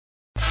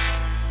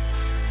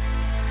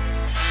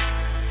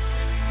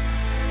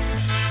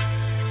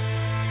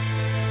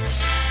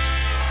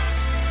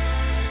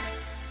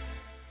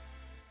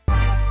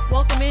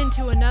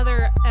to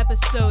another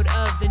episode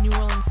of the New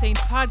Orleans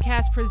Saints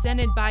podcast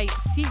presented by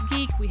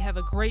SeatGeek. We have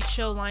a great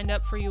show lined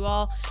up for you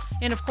all.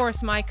 And of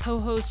course, my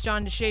co-host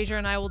John DeShazier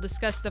and I will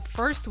discuss the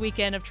first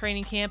weekend of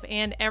training camp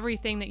and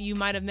everything that you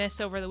might have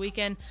missed over the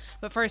weekend.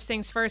 But first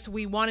things first,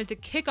 we wanted to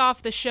kick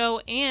off the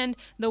show and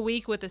the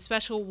week with a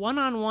special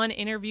one-on-one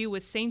interview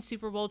with Saints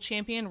Super Bowl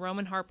champion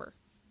Roman Harper.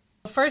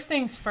 First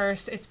things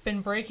first, it's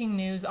been breaking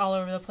news all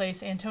over the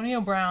place.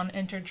 Antonio Brown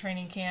entered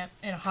training camp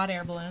in a hot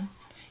air balloon.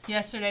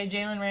 Yesterday,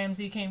 Jalen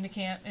Ramsey came to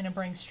camp in a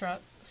Brinks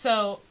truck.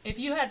 So, if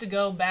you had to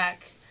go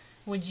back,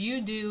 would you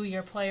do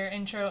your player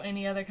intro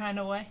any other kind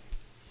of way?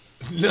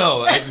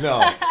 No,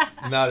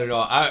 not at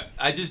all.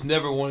 I just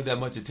never wanted that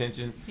much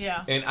attention.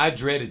 Yeah. And I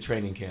dreaded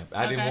training camp.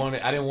 I didn't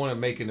want to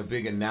make a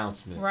big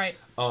announcement. Right.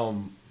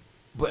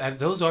 But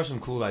those are some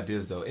cool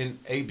ideas though. And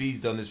AB's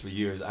done this for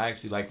years. I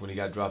actually like when he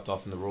got dropped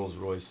off in the Rolls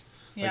Royce,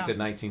 like the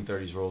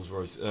 1930s Rolls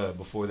Royce.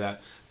 Before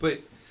that, but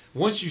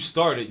once you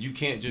start it, you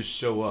can't just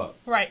show up.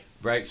 Right.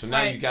 Right. So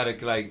now you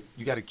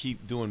gotta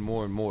keep doing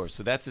more and more.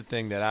 So that's the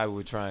thing that I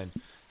would try and.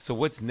 So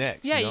what's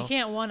next? Yeah, you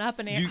can't one up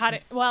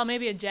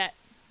maybe a jet.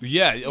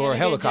 Yeah, or a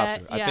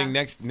helicopter. Jet, yeah. I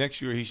think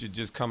next year he should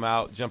just jump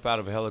out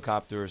of a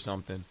helicopter or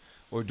something,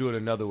 or do it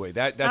another way.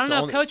 That's I don't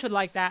know if Coach would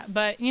like that,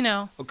 but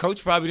Well,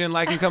 Coach probably didn't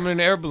like him coming in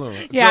an air balloon.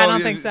 Yeah, I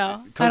don't think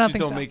so. Coaches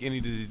don't make any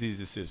of these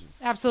decisions.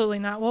 Absolutely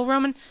not. Well,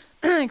 Roman,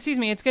 excuse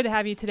me, it's good to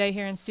have you today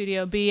here in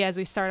Studio B as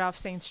we start off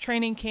Saints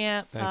training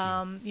camp.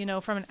 Thank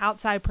you. From an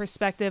outside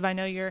perspective, I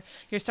know you're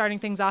starting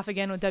things off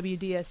again with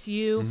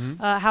WDSU.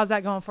 Mm-hmm. How's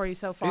that going for you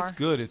so far? It's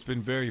good. It's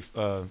been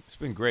it's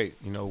been great.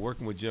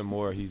 Working with Jim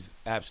Moore, he's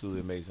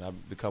absolutely amazing.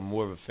 I've become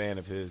more of a fan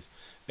of his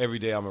every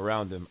day I'm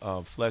around him.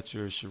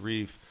 Fletcher,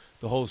 Sharif,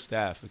 the whole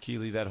staff,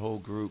 Akili, that whole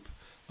group.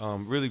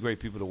 Really great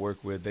people to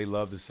work with. They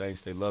love the Saints.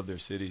 They love their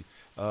city.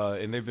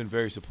 And they've been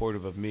very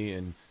supportive of me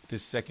in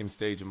this second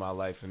stage of my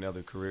life and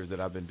other careers that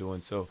I've been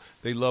doing. So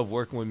they love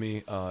working with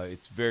me.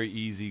 It's very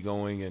easy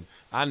going. And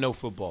I know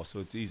football,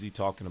 so it's easy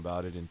talking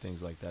about it and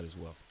things like that as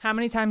well. How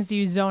many times do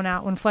you zone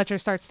out when Fletcher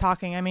starts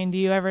talking? I mean, do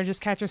you ever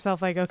just catch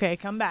yourself like, okay,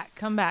 come back?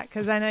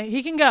 Because I know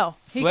he can go.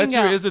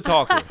 Fletcher is a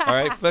talker, all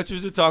right?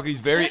 Fletcher's a talker. He's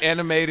very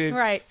animated.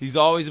 Right. He's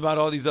always about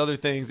all these other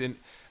things. And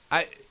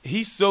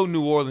he's so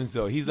New Orleans,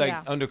 though. He's like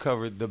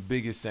undercover the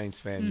biggest Saints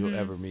fan you'll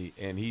ever meet,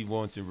 and he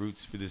wants and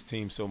roots for this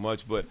team so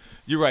much. But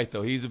you're right,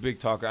 though. He's a big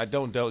talker. I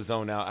don't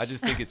zone out. I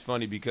just think it's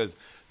funny because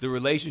the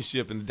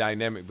relationship and the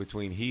dynamic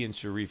between he and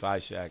Sharif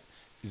Ishak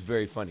is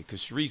very funny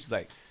because Sharif's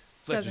like,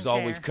 Fletcher's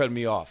always cutting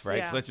me off, right?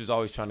 Yeah. Fletcher's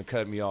always trying to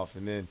cut me off.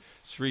 And then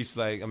Sharif's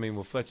like,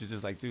 Fletcher's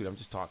just like, dude, I'm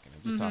just talking.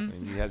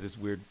 And he has this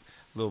weird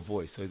little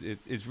voice. So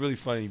it's really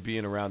funny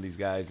being around these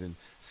guys and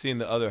seeing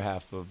the other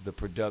half of the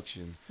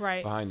production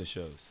behind the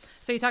shows.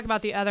 So you talk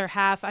about the other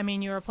half. I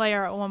mean, you were a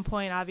player at one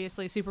point,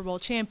 obviously Super Bowl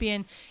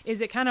champion. Is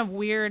it kind of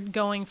weird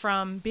going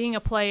from being a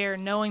player,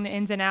 knowing the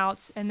ins and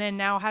outs, and then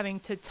now having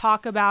to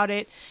talk about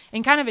it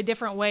in kind of a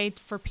different way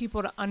for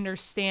people to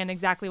understand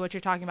exactly what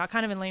you're talking about,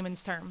 kind of in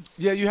layman's terms?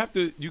 Yeah,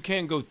 you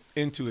can't go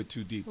into it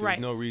too deep. There's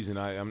Right. no reason.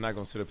 I'm not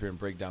going to sit up here and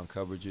break down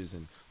coverages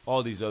and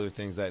all these other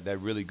things that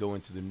really go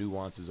into the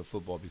nuances of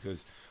football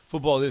because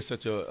football is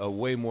such a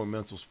way more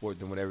mental sport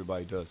than what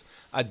everybody does.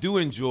 I do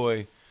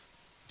enjoy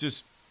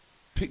just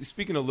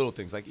speaking of little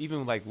things, like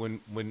even like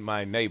when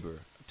my neighbor,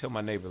 I tell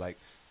my neighbor, like,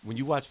 when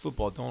you watch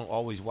football, don't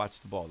always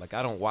watch the ball. Like,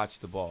 I don't watch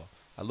the ball.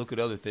 I look at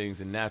other things,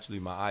 and naturally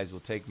my eyes will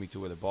take me to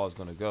where the ball is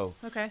going to go.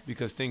 Okay.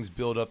 Because things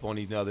build up on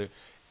each other.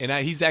 And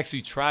he's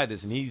actually tried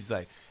this, and he's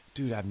like,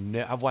 dude,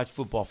 I've watched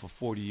football for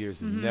 40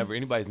 years, and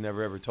anybody's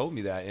never ever told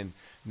me that. And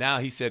now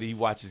he said he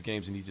watches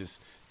games, and he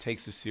just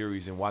takes a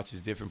series and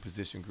watches different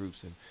position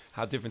groups and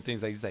how different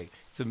things. Like, he's like,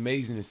 it's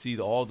amazing to see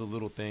all the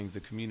little things, the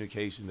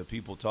communication, the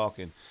people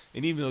talking.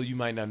 And even though you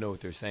might not know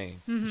what they're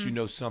saying, but you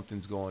know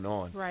something's going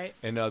on. Right.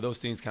 And those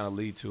things kind of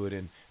lead to it.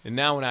 And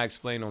now when I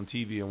explain on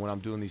TV and when I'm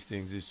doing these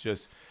things, it's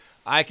just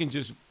I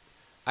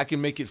can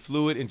make it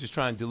fluid and just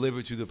try and deliver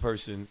it to the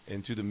person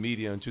and to the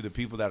media and to the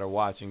people that are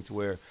watching to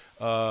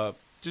where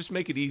just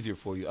make it easier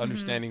for you,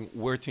 understanding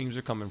where teams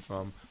are coming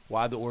from,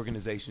 why the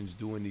organization's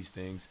doing these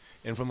things,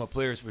 and from a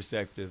player's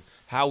perspective,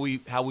 how we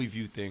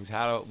view things,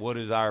 what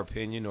is our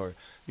opinion, or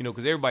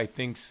because everybody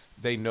thinks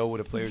they know what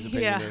a player's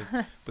opinion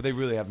is, but they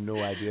really have no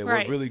idea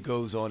what really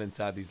goes on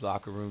inside these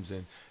locker rooms,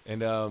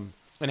 and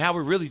how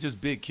we're really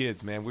just big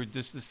kids, man. We're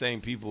just the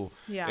same people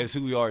as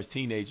who we are as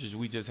teenagers.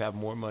 We just have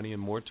more money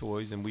and more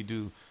toys, and we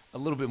do a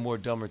little bit more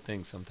dumber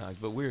things sometimes,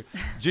 but we're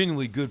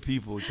genuinely good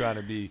people trying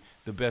to be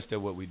the best at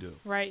what we do.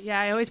 Right.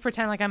 Yeah. I always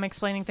pretend like I'm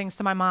explaining things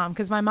to my mom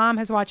because my mom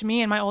has watched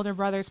me and my older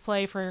brothers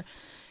play for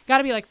got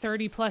to be like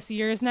 30 plus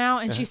years now,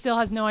 and she still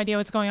has no idea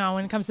what's going on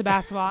when it comes to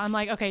basketball. I'm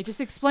like, okay,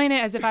 just explain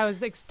it as if I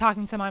was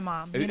talking to my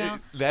mom.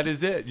 That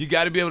is it. You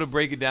got to be able to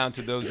break it down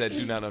to those that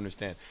do not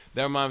understand.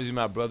 That reminds me of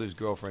my brother's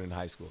girlfriend in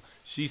high school.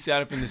 She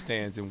sat up in the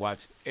stands and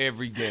watched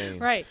every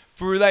game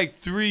for like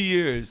 3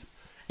 years,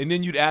 and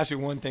then you'd ask her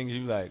one thing, and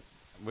she'd be like,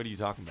 what are you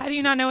talking about? How do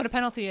you not know what a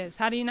penalty is?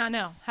 How do you not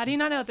know? How do you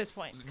not know at this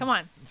point? Come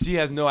on. She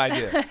has no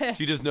idea.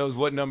 She just knows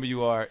what number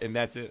you are, and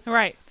that's it.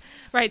 Right.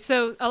 Right.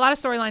 So a lot of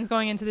storylines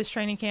going into this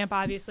training camp.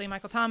 Obviously,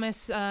 Michael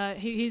Thomas,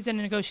 he's in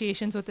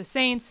negotiations with the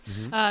Saints.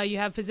 You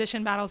have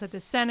position battles at the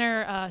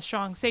center,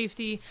 strong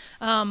safety.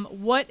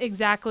 What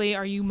exactly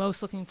are you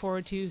most looking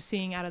forward to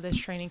seeing out of this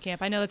training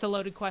camp? I know that's a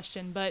loaded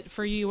question, but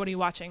for you, what are you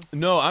watching?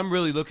 No, I'm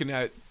really looking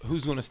at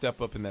who's going to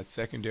step up in that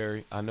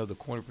secondary. I know the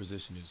corner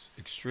position is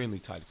extremely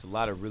tight. It's a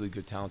lot of really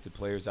good, talented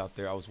players out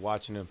there. I was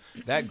watching them.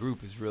 That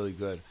group is really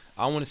good.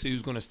 I want to see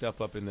who's going to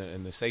step up in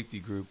the safety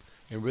group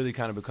and really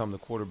kind of become the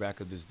quarterback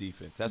of this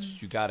defense. That's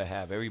what you got to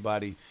have.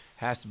 Everybody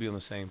has to be on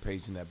the same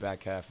page in that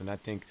back half. And I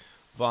think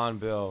Von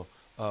Bell,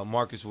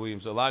 Marcus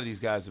Williams, a lot of these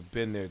guys have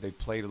been there. They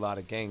played a lot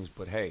of games.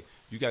 But, hey,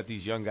 you got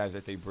these young guys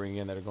that they bring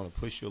in that are going to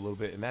push you a little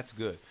bit, and that's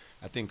good.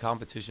 I think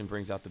competition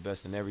brings out the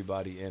best in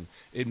everybody, and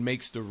it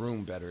makes the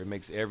room better. It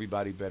makes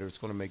everybody better. It's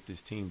going to make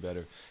this team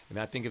better. And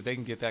I think if they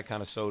can get that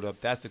kind of sewed up,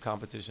 that's the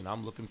competition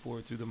I'm looking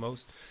forward to the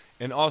most.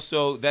 And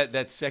also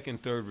that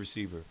second, third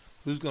receiver.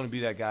 Who's going to be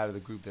that guy to the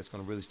group that's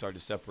going to really start to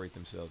separate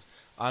themselves?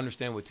 I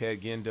understand what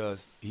Ted Ginn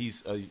does.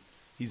 He's an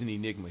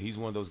enigma. He's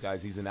one of those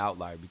guys. He's an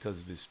outlier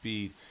because of his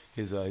speed,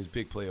 his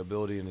big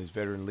playability, and his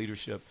veteran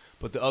leadership.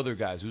 But the other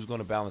guys, who's going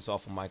to balance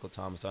off of Michael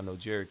Thomas? I know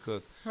Jared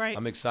Cook. Right.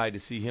 I'm excited to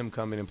see him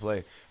come in and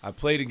play. I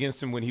played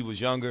against him when he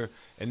was younger,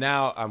 and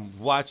now I'm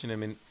watching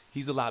him, and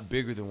he's a lot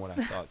bigger than what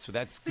I thought. So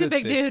that's good. He's a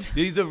big dude.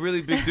 He's a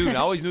really big dude. And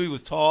I always knew he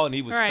was tall and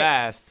he was right.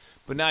 fast.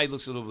 But now he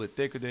looks a little bit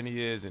thicker than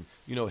he is and,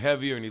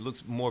 heavier, and he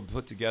looks more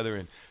put together.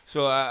 And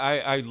so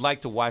I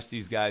like to watch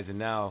these guys, and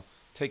now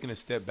taking a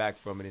step back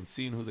from it and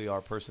seeing who they are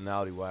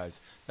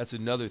personality-wise, that's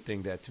another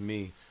thing that, to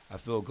me, I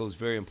feel goes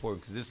very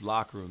important because this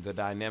locker room, the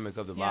dynamic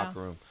of the locker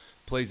room,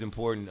 plays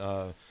important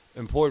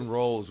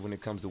roles when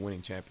it comes to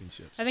winning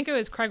championships. I think it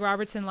was Craig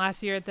Robertson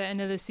last year at the end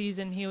of the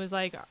season. He was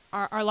like,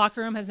 our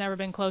locker room has never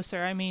been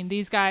closer. I mean,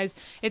 these guys,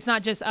 it's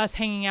not just us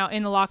hanging out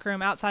in the locker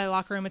room, outside the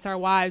locker room. It's our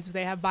wives.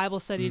 They have Bible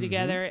study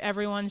together.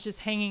 Everyone's just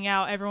hanging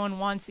out. Everyone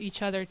wants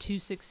each other to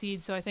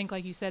succeed. So I think,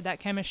 like you said, that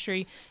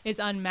chemistry is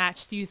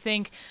unmatched. Do you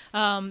think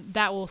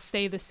that will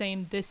stay the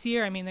same this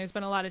year? I mean, there's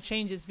been a lot of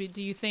changes. But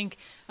do you think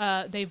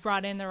they've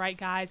brought in the right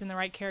guys and the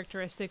right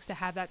characteristics to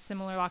have that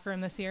similar locker room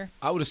this year?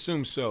 I would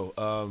assume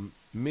so.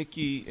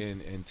 Mickey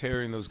and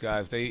Terry and those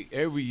guys,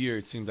 every year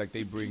it seems like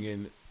they bring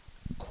in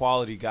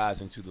quality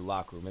guys into the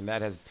locker room, and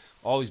that has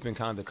always been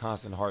kind of the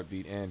constant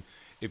heartbeat. And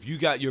if you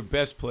got your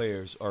best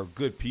players are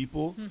good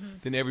people,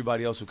 then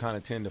everybody else will kind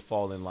of tend to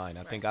fall in line.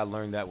 I think I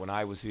learned that when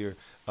I was here.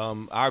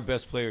 Our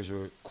best players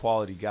are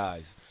quality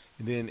guys,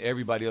 and then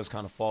everybody else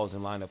kind of falls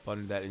in line up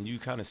under that, and you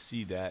kind of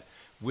see that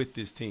with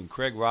this team.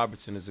 Craig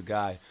Robertson is a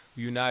guy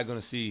who you're not going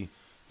to see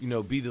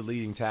be the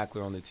leading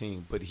tackler on the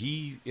team. But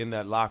he, in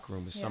that locker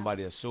room, is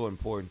somebody that's so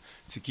important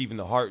to keeping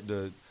the heart,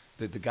 the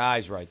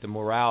guys right, the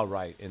morale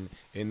right.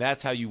 And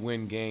that's how you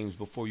win games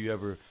before you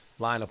ever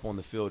line up on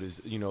the field is,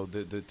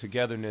 the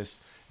togetherness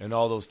and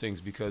all those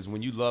things. Because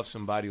when you love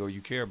somebody or you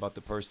care about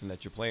the person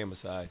that you're playing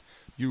beside,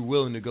 you're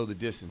willing to go the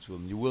distance with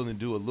them. You're willing to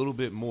do a little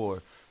bit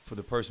more for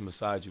the person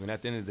beside you. And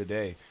at the end of the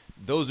day,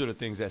 those are the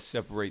things that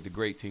separate the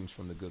great teams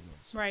from the good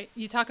ones. Right.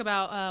 You talk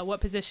about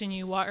what position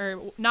you or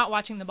not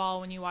watching the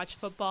ball when you watch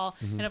football,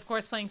 and of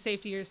course playing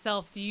safety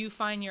yourself. Do you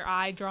find your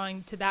eye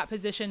drawing to that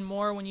position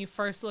more when you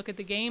first look at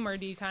the game, or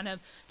do you kind of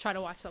try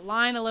to watch the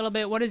line a little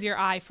bit? What does your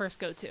eye first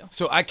go to?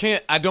 So I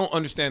don't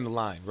understand the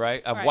line,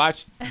 right? I've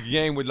watched the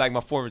game with like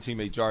my former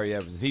teammate Jari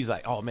Evans, and he's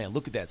like, "Oh man,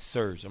 look at that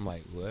surge." I'm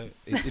like, "What?"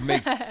 It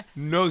makes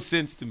no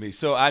sense to me.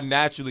 So I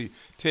naturally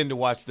tend to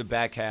watch the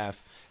back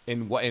half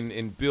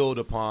and build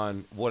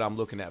upon what I'm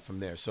looking at from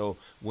there. So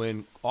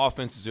when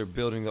offenses are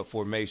building up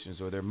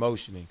formations or they're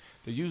motioning,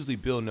 they're usually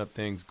building up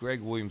things. Greg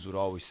Williams would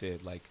always say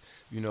it, like,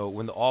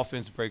 when the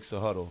offense breaks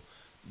a huddle,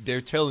 they're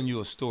telling you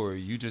a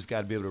story. You just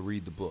got to be able to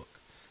read the book.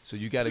 So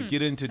you got to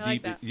get into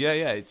deep. Like Yeah.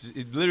 It's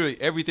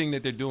literally everything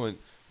that they're doing.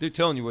 They're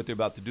telling you what they're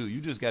about to do. You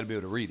just got to be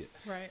able to read it.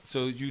 Right.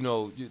 So,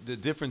 the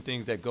different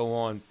things that go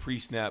on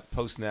pre-snap,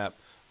 post-snap,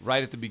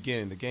 right at the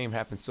beginning. The game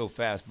happens so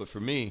fast. But for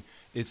me,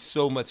 it's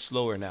so much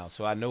slower now.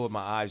 So I know what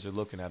my eyes are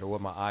looking at or what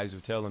my eyes are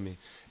telling me.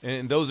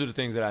 And those are the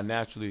things that I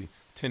naturally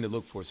tend to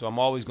look for. So I'm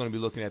always going to be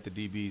looking at the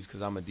DBs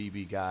because I'm a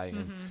DB guy.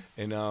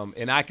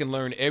 And I can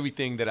learn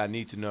everything that I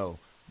need to know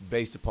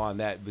based upon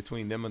that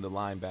between them and the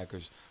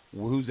linebackers.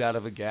 Who's out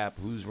of a gap,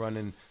 who's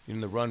running,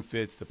 the run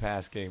fits, the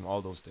pass game, all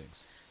those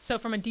things. So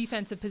from a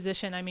defensive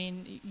position, I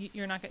mean,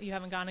 you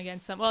haven't gone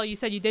against some. Well, you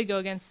said you did go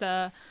against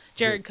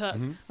Jared Cook,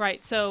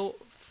 right? So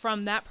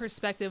from that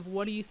perspective,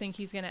 what do you think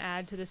he's going to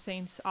add to the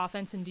Saints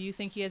offense, and do you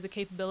think he has a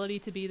capability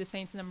to be the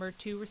Saints' number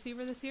 2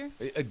 receiver this year?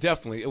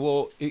 Definitely.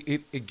 Well,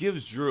 it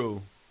gives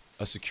Drew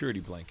a security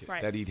blanket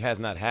that he has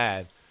not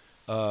had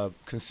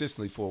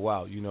consistently for a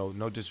while.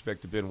 No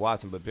disrespect to Ben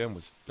Watson, but Ben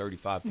was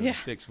 35,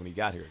 36 when he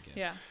got here again.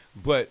 Yeah.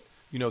 But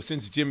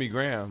since Jimmy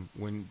Graham,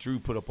 when Drew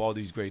put up all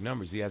these great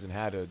numbers, he hasn't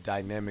had a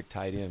dynamic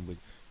tight end with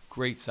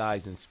great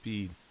size and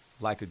speed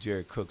like a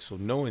Jared Cook. So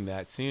knowing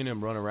that, seeing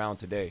him run around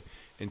today,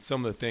 and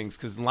some of the things,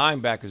 because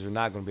linebackers are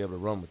not going to be able to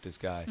run with this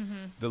guy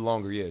the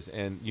longer he is.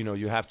 And,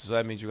 you have to, so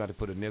that means you got to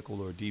put a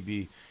nickel or a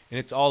DB. And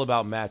it's all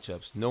about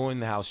matchups,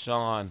 knowing how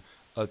Sean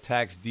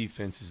attacks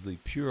defensively,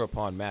 pure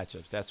upon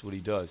matchups. That's what he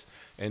does.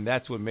 And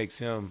that's what makes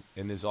him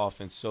in this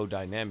offense so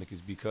dynamic,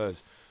 is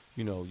because,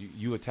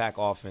 you attack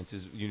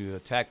offenses, you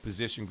attack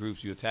position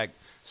groups, you attack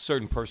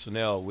certain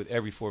personnel with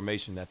every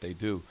formation that they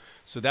do.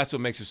 So that's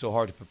what makes it so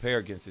hard to prepare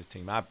against this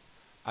team.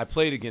 I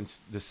played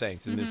against the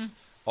Saints in this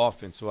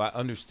offense, so I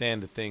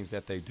understand the things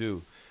that they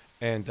do.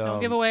 And don't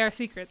give away our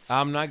secrets.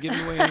 I'm not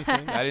giving away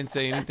anything. I didn't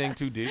say anything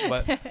too deep,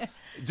 but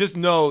just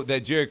know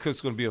that Jared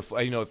Cook's going to be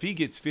if he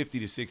gets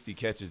 50 to 60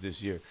 catches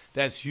this year,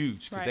 that's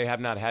huge, because they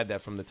have not had that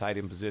from the tight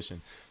end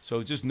position.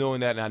 So just knowing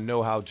that, and I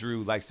know how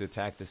Drew likes to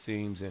attack the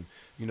seams, and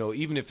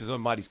even if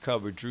somebody's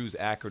covered, Drew's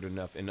accurate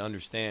enough and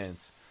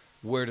understands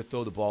where to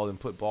throw the ball and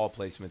put ball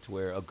placement to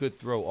where a good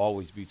throw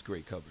always beats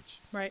great coverage.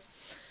 Right.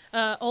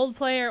 Old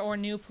player or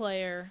new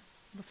player?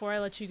 Before I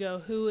let you go,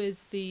 who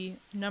is the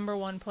number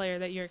one player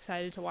that you're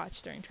excited to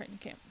watch during training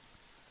camp?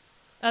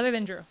 Other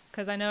than Drew,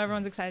 because I know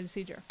everyone's excited to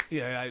see Drew.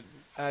 Yeah,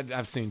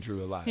 I've seen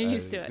Drew a lot. You're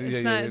used to it.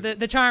 It's not.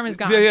 The charm is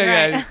gone.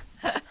 Yeah.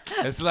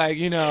 It's like,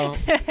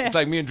 it's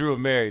like me and Drew are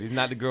married. He's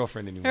not the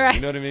girlfriend anymore. Right.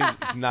 You know what I mean?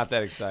 It's not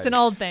that exciting. It's an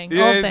old thing.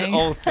 Yeah, it's an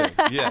old thing.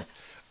 Yes.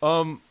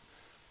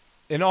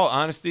 In all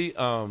honesty,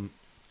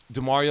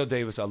 Demario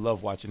Davis, I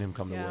love watching him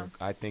come to work.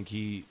 I think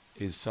he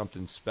is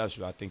something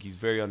special. I think he's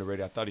very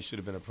underrated. I thought he should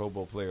have been a Pro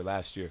Bowl player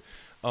last year.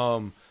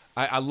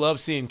 I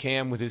love seeing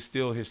Cam with his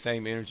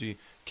same energy.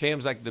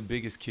 Cam's like the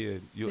biggest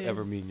kid you'll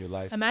ever meet in your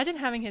life. Imagine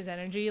having his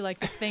energy, like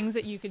the things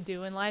that you could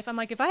do in life. I'm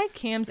like, if I had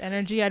Cam's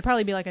energy, I'd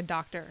probably be like a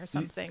doctor or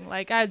something.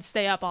 Like I'd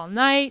stay up all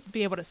night,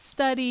 be able to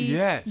study,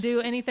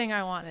 do anything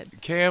I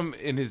wanted. Cam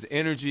and his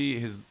energy,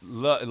 his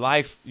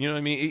life, you know what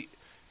I mean?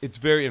 It's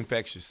very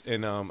infectious,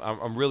 and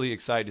I'm really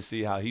excited to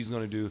see how he's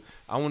going to do.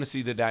 I want to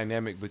see the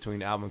dynamic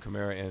between Alvin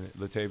Kamara and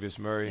Latavius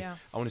Murray. Yeah.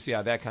 I want to see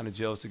how that kind of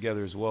gels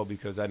together as well,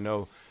 because I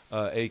know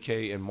AK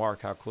and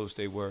Mark, how close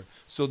they were.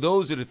 So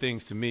those are the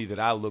things to me that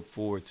I look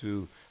forward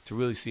to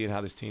really seeing how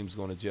this team's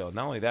going to gel.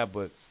 Not only that,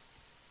 but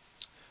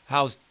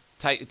how's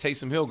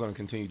Taysom Hill going to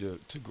continue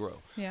to grow?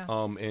 Yeah.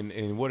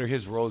 And what are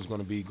his roles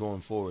going to be going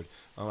forward?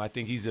 I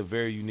think he's a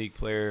very unique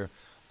player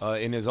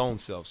in his own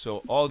self.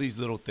 So all these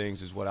little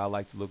things is what I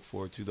like to look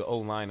forward to. The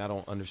O-line, I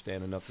don't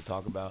understand enough to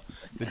talk about.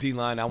 The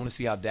D-line, I want to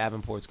see how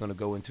Davenport's going to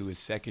go into his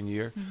second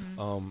year.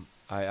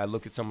 I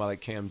look at somebody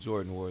like Cam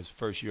Jordan, where his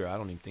first year, I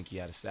don't even think he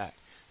had a sack.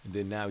 And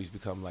then now he's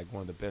become like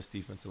one of the best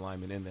defensive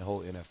linemen in the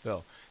whole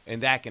NFL.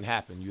 And that can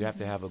happen. You have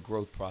to have a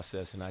growth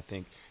process, and I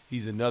think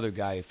he's another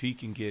guy. If he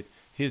can get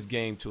his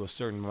game to a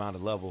certain amount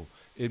of level,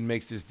 it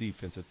makes this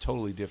defense a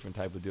totally different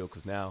type of deal,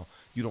 because now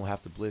you don't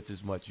have to blitz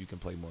as much. You can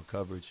play more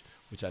coverage,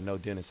 which I know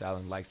Dennis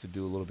Allen likes to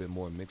do a little bit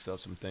more and mix up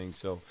some things.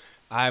 So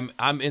I'm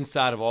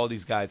inside of all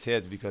these guys'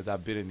 heads because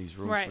I've been in these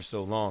rooms for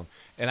so long,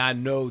 and I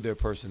know their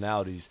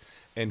personalities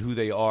and who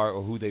they are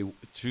or who they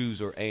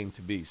choose or aim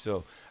to be.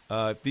 So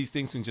these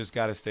things just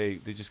got to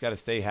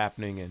stay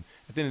happening, and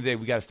at the end of the day,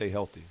 we got to stay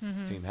healthy.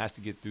 This team has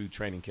to get through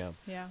training camp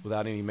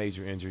without any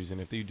major injuries,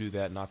 and if they do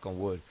that, knock on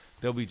wood,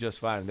 they'll be just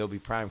fine, and they'll be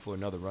primed for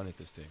another run at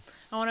this thing.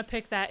 I want to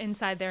pick that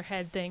inside their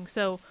head thing.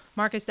 So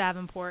Marcus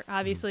Davenport,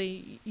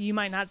 obviously you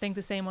might not think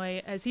the same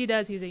way as he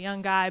does. He's a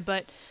young guy,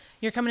 but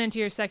you're coming into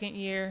your second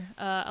year.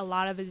 A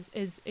lot of it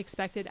is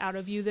expected out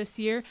of you this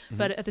year,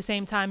 but at the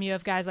same time, you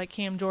have guys like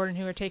Cam Jordan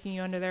who are taking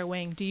you under their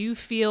wing. Do you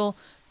feel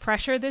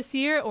pressure this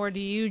year, or do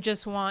you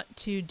just want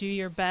to do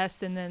your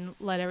best and then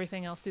let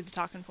everything else do the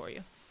talking for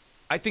you?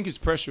 I think it's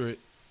pressure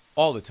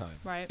all the time.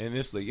 Right. In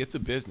this league, it's a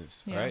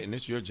business, right? And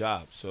it's your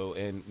job. So,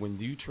 and when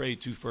you trade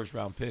 2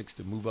 first-round picks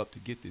to move up to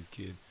get this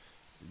kid,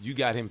 you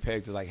got him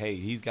pegged to like, hey,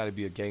 he's got to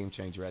be a game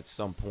changer at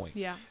some point.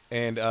 Yeah.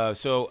 And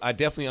so I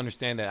definitely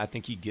understand that. I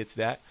think he gets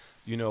that.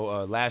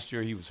 Last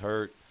year he was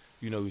hurt.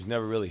 He was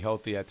never really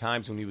healthy. At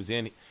times when he was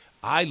in,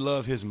 I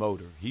love his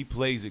motor. He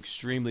plays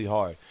extremely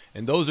hard.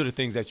 And those are the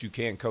things that you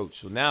can't coach.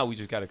 So now we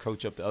just got to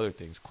coach up the other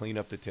things, clean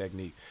up the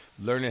technique,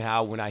 learning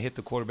how when I hit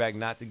the quarterback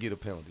not to get a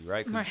penalty,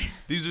 right?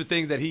 These are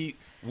things that he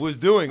was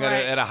doing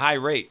at a high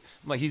rate.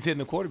 I'm like, he's hitting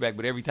the quarterback,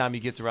 but every time he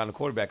gets around the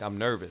quarterback, I'm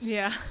nervous.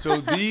 Yeah. So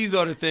these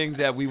are the things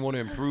that we want to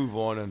improve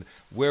on, and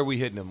where we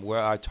hitting them, where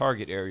our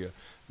target area.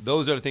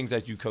 Those are the things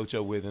that you coach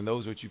up with, and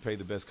those are what you pay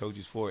the best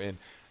coaches for. And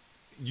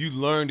you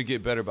learn to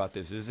get better about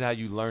this. This is how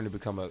you learn to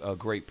become a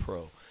great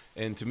pro.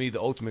 And to me, the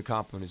ultimate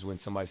compliment is when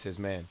somebody says,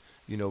 man,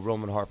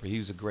 Roman Harper, he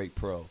was a great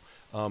pro.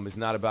 It's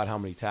not about how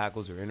many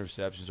tackles or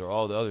interceptions or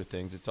all the other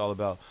things. It's all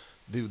about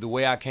the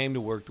way I came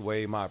to work, the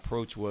way my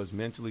approach was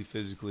mentally,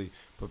 physically,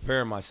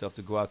 preparing myself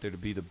to go out there to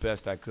be the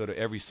best I could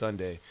every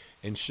Sunday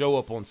and show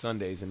up on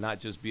Sundays and not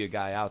just be a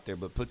guy out there,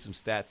 but put some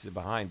stats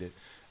behind it.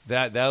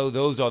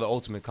 Those are the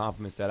ultimate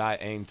compliments that I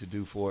aim to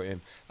do for,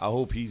 and I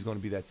hope he's going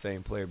to be that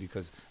same player,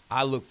 because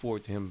I look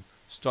forward to him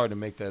starting to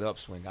make that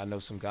upswing. I know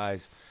some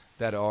guys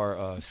that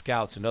are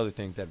scouts and other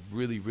things that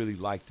really, really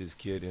like this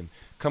kid. And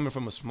coming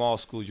from a small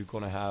school, you're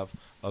going to have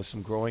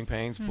some growing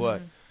pains.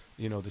 But,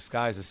 the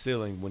sky's the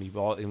ceiling when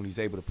he's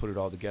able to put it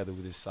all together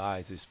with his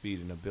size, his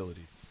speed, and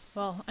ability.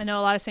 Well, I know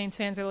a lot of Saints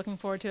fans are looking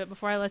forward to it.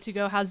 Before I let you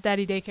go, how's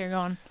Daddy Daycare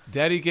going?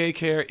 Daddy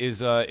Daycare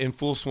is in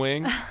full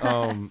swing.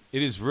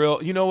 It is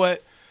real. You know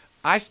what?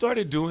 I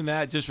started doing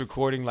that, just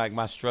recording like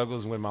my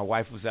struggles when my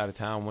wife was out of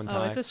town one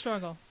time. Oh, it's a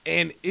struggle.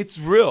 And it's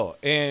real.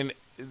 And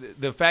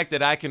the fact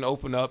that I can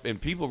open up and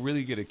people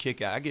really get a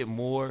kick out. I get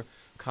more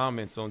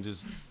comments on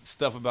just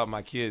stuff about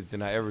my kids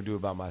than I ever do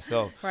about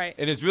myself. Right.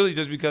 And it's really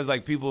just because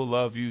like people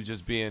love you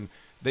just being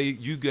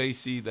you guys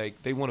see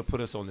like they want to put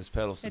us on this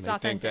pedestal. It's they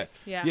authentic.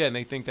 Think that, and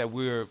they think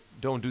that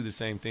don't do the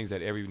same things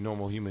that every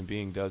normal human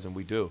being does, and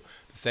we do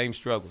the same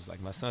struggles.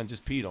 Like my son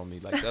just peed on me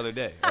like the other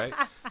day, right?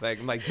 Like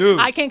I'm like, dude,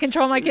 I can't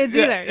control my kids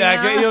either.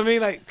 Yeah, you know what I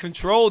mean? Like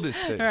control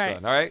this thing, right.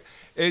 son. All right,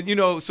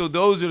 and so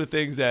those are the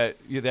things that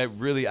I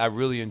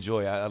really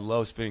enjoy. I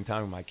love spending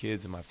time with my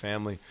kids and my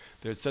family.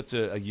 There's such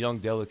a young,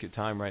 delicate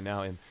time right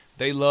now, and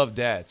they love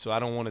dad, so I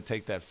don't want to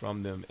take that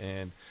from them.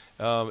 And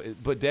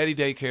but Daddy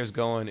Daycare is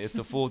going. It's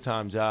a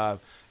full-time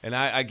job. And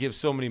I give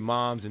so many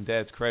moms and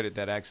dads credit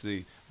that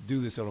actually do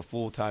this on a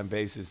full-time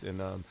basis.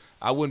 And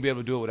I wouldn't be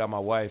able to do it without my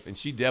wife, and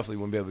she definitely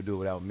wouldn't be able to do it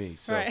without me.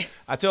 So right.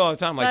 I tell her all the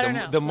time,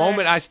 like the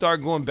moment I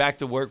start going back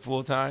to work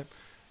full-time,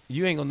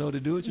 you ain't going to know to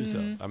do it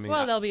yourself. Mm-hmm. I mean,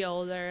 well, they'll be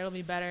older. It'll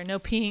be better. No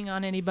peeing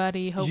on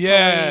anybody,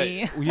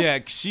 hopefully. Yeah,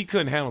 she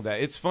couldn't handle that.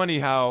 It's funny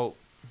how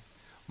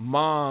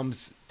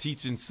moms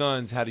teaching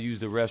sons how to use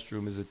the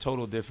restroom is a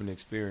total different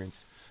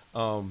experience.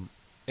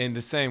 In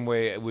the same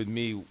way with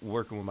me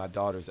working with my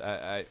daughters,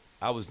 I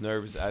was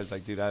nervous. I was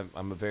like, dude,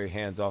 I'm a very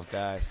hands-off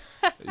guy.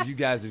 You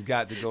guys have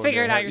got to go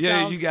figure it out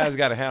yourselves. Yeah, you guys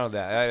got to handle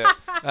that.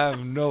 I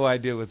have no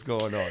idea what's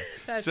going on.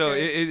 That's so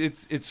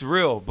great. it's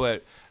real,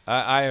 but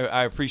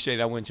I appreciate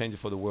it. I wouldn't change it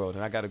for the world,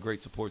 and I got a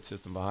great support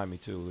system behind me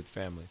too with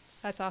family.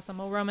 That's awesome.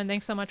 Well, Roman,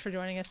 thanks so much for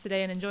joining us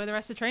today, and enjoy the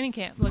rest of training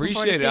camp. Looking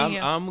Appreciate forward to seeing it.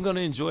 you. I'm going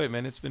to enjoy it,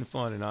 man. It's been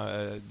fun,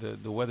 and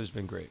the weather's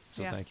been great.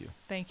 So thank you.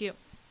 Thank you.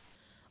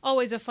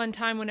 Always a fun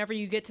time whenever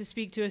you get to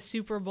speak to a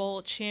Super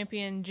Bowl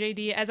champion.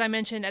 JD, as I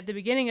mentioned at the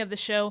beginning of the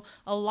show,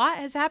 a lot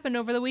has happened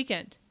over the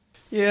weekend.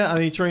 Yeah, I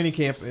mean, training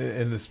camp,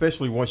 and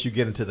especially once you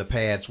get into the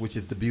pads, which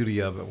is the beauty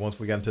of it, once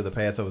we got into the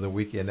pads over the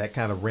weekend, that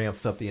kind of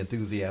ramps up the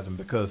enthusiasm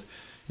because,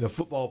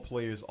 football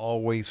players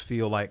always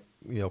feel like,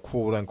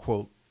 quote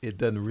unquote, it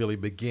doesn't really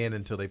begin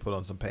until they put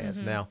on some pads.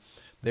 Mm-hmm. Now,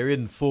 there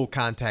isn't full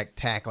contact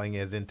tackling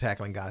as in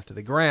tackling guys to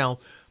the ground,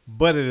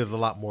 but it is a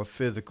lot more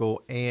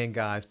physical, and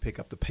guys pick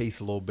up the pace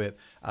a little bit.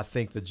 I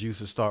think the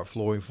juices start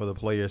flowing for the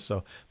players,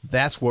 so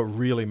that's what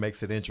really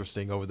makes it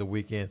interesting over the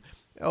weekend.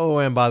 Oh,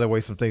 and by the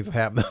way, some things have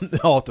happened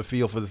off the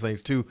field for the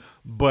Saints too.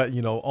 But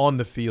on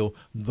the field,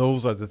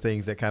 those are the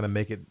things that kind of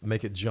make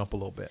it jump a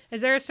little bit.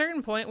 Is there a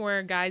certain point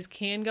where guys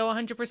can go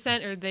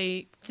 100%, or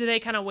do they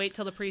kind of wait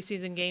till the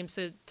preseason games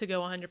to go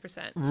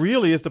 100%?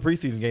 Really, it's the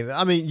preseason games.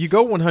 I mean, you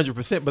go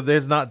 100%, but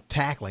there's not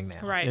tackling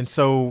now. Right. And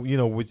so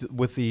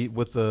with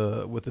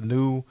the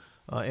new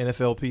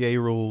NFLPA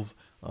rules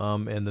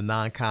and the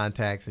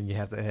non-contacts, and you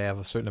have to have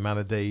a certain amount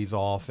of days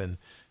off, and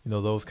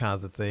those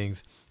kinds of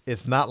things.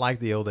 It's not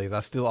like the old days. I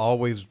still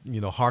always,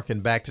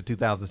 harken back to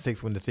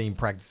 2006 when the team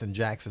practiced in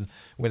Jackson,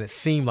 when it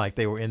seemed like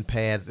they were in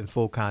pads and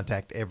full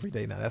contact every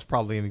day. Now, that's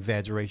probably an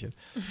exaggeration,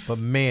 but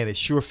man, it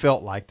sure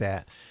felt like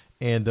that.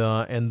 And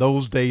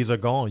those days are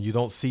gone. You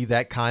don't see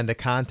that kind of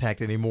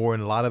contact anymore,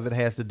 and a lot of it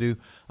has to do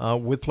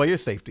with player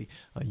safety.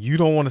 You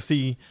don't want to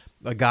see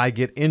a guy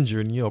get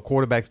injured, and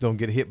quarterbacks don't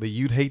get hit, but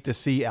you'd hate to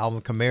see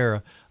Alvin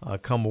Kamara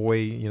come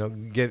away,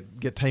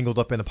 get tangled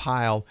up in a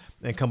pile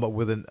and come up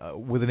with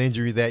an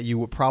injury that you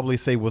would probably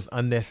say was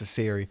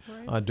unnecessary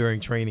during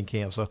training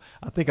camp. So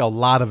I think a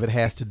lot of it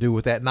has to do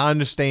with that, and I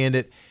understand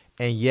it.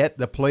 And yet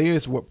the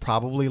players would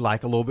probably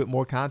like a little bit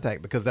more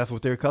contact because that's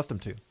what they're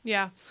accustomed to.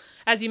 Yeah.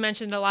 As you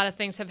mentioned, a lot of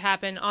things have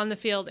happened on the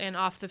field and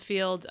off the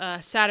field.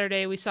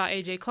 Saturday, we saw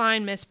A.J.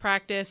 Klein miss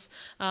practice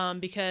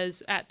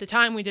because at the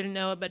time we didn't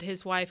know it, but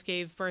his wife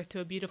gave birth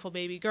to a beautiful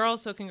baby girl.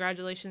 So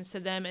congratulations to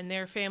them and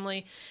their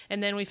family.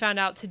 And then we found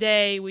out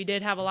today we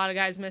did have a lot of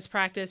guys miss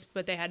practice,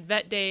 but they had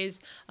vet days.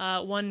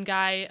 One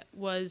guy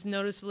was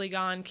noticeably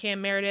gone,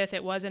 Cam Meredith.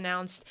 It was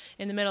announced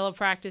in the middle of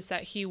practice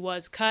that he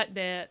was cut.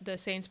 The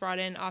Saints brought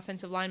in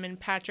offensive lineman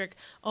Patrick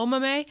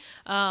Omame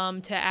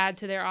to add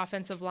to their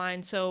offensive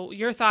line. So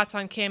your thoughts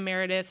on Cam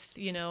Meredith?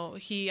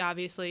 He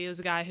obviously was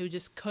a guy who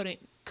just couldn't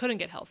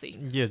get healthy.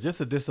 Yeah,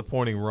 just a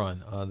disappointing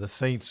run. The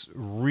Saints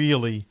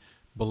really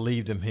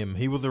believed in him.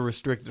 He was a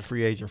restricted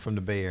free agent from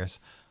the Bears,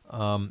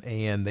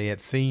 and they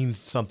had seen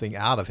something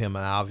out of him,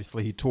 and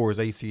obviously he tore his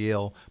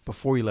ACL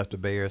before he left the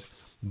Bears.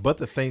 But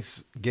the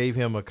Saints gave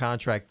him a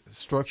contract,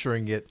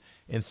 structuring it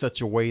in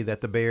such a way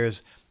that the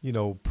Bears,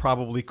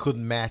 probably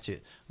couldn't match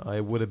it.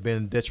 It would have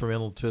been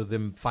detrimental to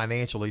them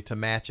financially to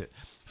match it.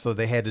 So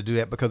they had to do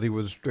that because he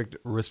was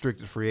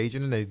restricted free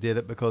agent, and they did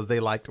it because they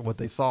liked what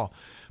they saw.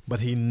 But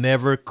he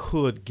never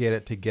could get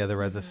it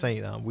together as a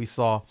Saint. We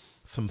saw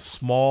some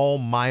small,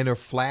 minor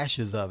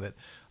flashes of it.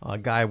 A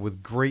guy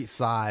with great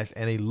size,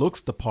 and he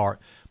looks the part,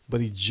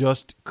 but he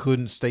just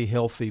couldn't stay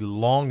healthy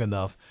long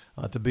enough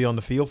to be on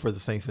the field for the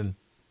Saints. And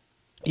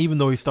even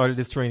though he started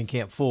his training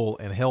camp full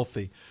and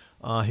healthy,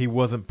 he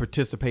wasn't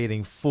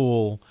participating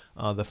full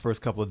the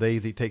first couple of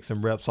days. He takes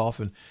some reps off.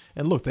 And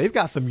look, they've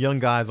got some young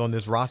guys on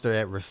this roster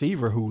at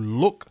receiver who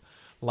look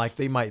like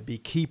they might be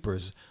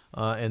keepers.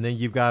 And then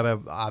you've got to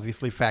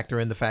obviously factor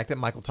in the fact that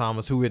Michael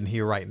Thomas, who isn't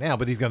here right now,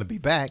 but he's going to be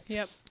back.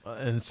 Yep.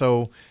 And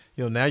so,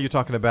 now you're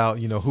talking about,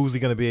 who's he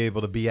going to be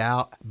able to beat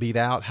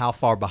out, how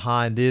far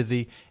behind is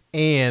he?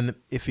 And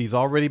if he's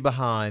already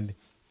behind,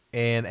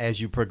 and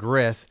as you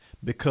progress,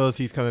 because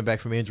he's coming back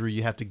from injury,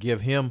 you have to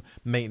give him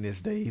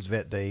maintenance days,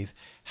 vet days.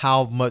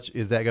 How much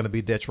is that going to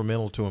be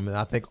detrimental to him? And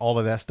I think all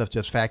of that stuff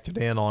just factored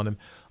in on him.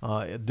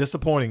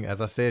 Disappointing,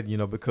 as I said,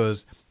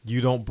 because you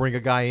don't bring a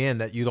guy in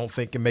that you don't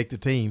think can make the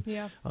team.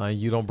 Yeah.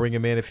 You don't bring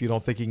him in if you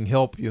don't think he can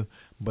help you.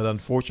 But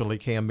unfortunately,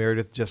 Cam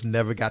Meredith just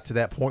never got to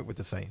that point with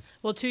the Saints.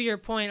 Well, to your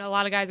point, a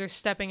lot of guys are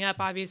stepping up,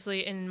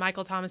 obviously, in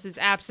Michael Thomas's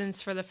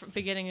absence for the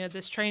beginning of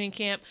this training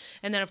camp.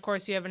 And then, of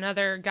course, you have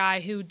another guy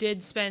who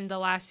did spend the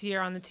last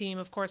year on the team.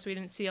 Of course, we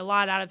didn't see a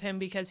lot out of him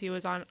because he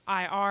was on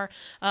IR.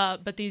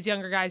 But these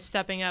younger guys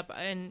stepping up.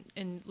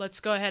 And let's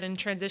go ahead and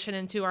transition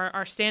into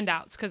our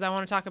standouts, because I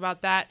want to talk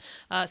about that.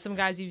 Some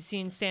guys you've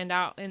seen stand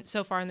out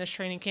so far in this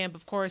training camp.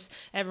 Of course,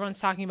 everyone's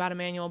talking about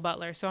Emmanuel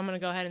Butler. So I'm going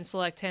to go ahead and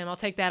select him. I'll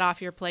take that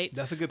off your plate.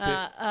 That's a good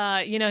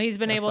pick. He's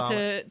been able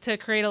solid. to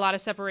create a lot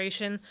of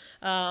separation,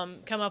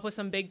 come up with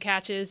some big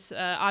catches.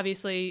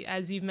 Obviously,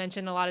 as you've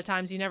mentioned a lot of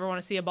times, you never want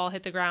to see a ball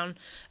hit the ground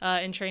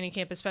in training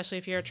camp, especially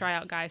if you're a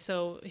tryout guy.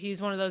 So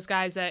he's one of those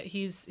guys that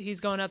he's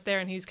going up there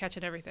and he's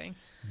catching everything.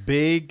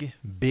 Big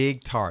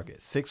target,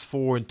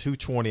 6'4" and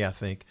 220, I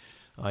think.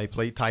 He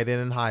played tight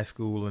end in high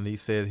school, and he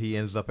said he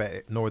ends up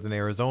at Northern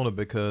Arizona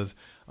because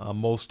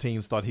most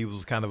teams thought he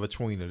was kind of a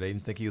tweener. They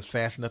didn't think he was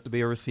fast enough to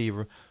be a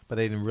receiver, but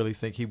they didn't really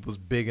think he was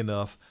big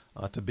enough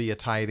to be a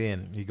tight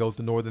end. He goes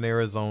to Northern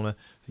Arizona.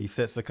 He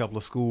sets a couple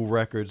of school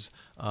records.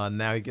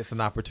 Now he gets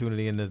an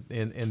opportunity in the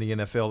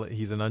NFL.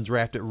 He's an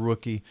undrafted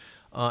rookie.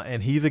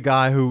 And he's a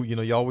guy who,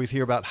 you always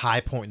hear about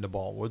high pointing the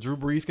ball. Well, Drew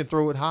Brees can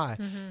throw it high,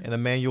 and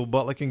Emmanuel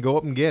Butler can go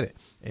up and get it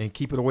and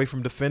keep it away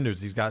from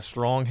defenders. He's got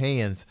strong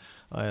hands.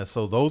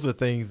 So those are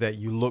things that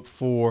you look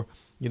for.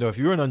 If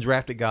you're an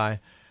undrafted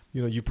guy,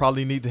 you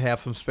probably need to have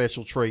some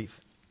special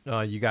traits.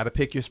 You got to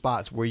pick your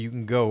spots where you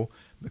can go,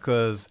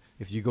 because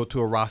if you go to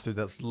a roster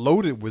that's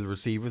loaded with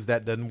receivers,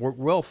 that doesn't work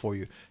well for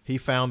you. He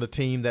found a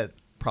team that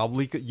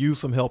probably could use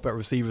some help at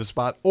receiver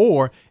spot,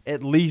 or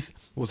at least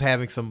was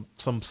having some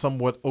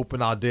somewhat open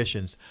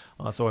auditions.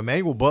 So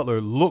Emmanuel Butler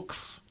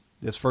looks,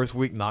 this first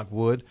week, knock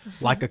wood,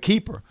 like a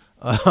keeper.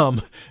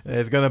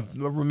 It's going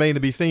to remain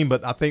to be seen,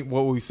 but I think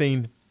what we've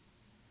seen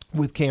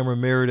with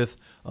Cameron Meredith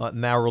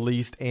now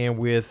released, and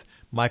with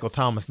Michael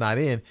Thomas not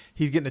in,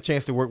 he's getting a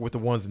chance to work with the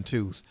ones and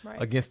twos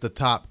against the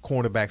top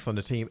cornerbacks on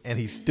the team, and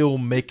he's still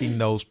making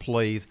those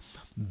plays.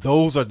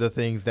 Those are the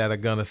things that are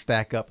going to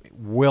stack up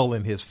well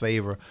in his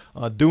favor.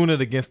 Doing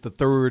it against the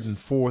third and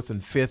fourth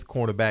and fifth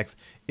cornerbacks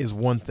is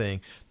one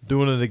thing.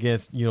 Doing it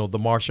against, the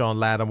Marshawn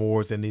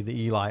Lattimores and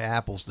the Eli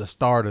Apples, the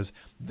starters,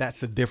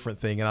 that's a different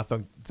thing. And I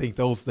think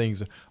those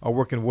things are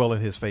working well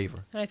in his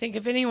favor. And I think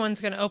if anyone's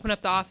going to open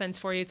up the offense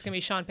for you, it's going to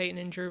be Sean Payton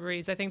and Drew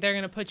Brees. I think they're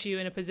going to put you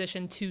in a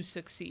position to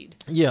succeed.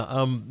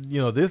 Yeah.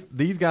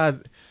 These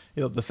guys,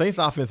 the Saints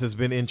offense has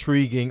been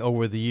intriguing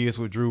over the years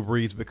with Drew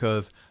Brees,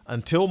 because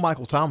until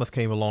Michael Thomas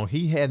came along,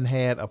 he hadn't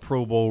had a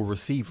Pro Bowl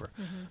receiver.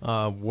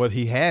 What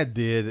he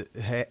did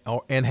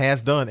and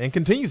has done and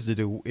continues to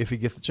do, if he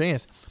gets a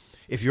chance,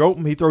 if you're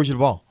open, he throws you the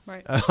ball.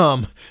 Right.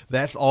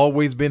 That's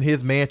always been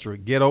his mantra.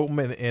 Get open,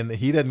 and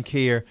he doesn't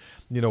care,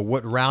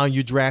 what round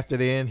you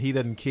drafted in. He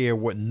doesn't care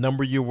what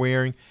number you're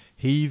wearing.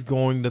 He's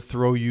going to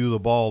throw you the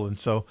ball. And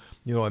so,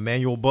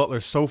 Emmanuel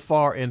Butler so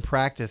far in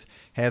practice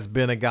has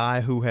been a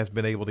guy who has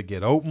been able to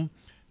get open.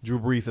 Drew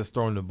Brees has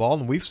thrown the ball,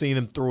 and we've seen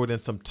him throw it in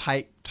some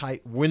tight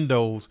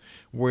windows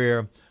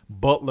where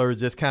Butler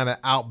just kind of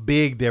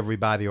out-bigged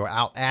everybody or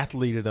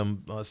out-athleted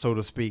them, so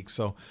to speak.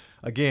 So,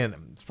 again,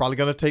 it's probably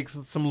going to take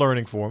some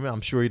learning for him.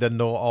 I'm sure he doesn't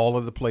know all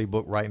of the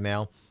playbook right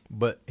now,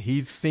 but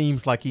he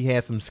seems like he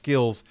has some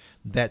skills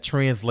that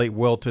translate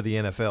well to the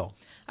NFL.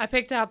 I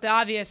picked out the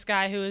obvious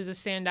guy who is a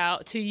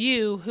standout. To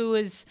you, who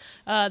is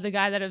the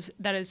guy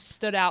that has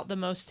stood out the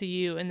most to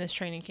you in this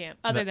training camp,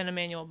 other than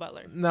Emmanuel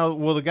Butler? No,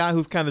 well, the guy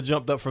who's kind of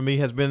jumped up for me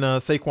has been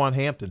Saquon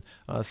Hampton,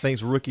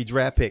 Saints rookie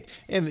draft pick.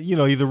 And,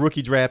 he's a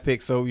rookie draft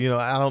pick, so,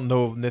 I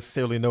don't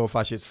necessarily know if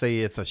I should say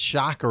it's a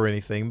shock or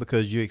anything,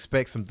 because you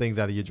expect some things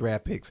out of your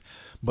draft picks.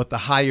 But the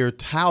higher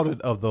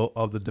touted of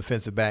the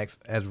defensive backs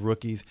as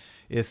rookies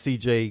is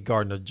C.J.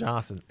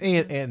 Gardner-Johnson.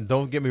 And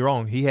don't get me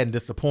wrong, he hadn't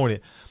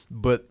disappointed.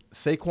 But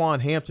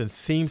Saquon Hampton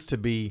seems to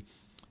be,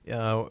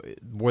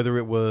 whether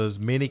it was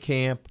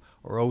minicamp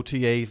or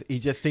OTAs, he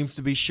just seems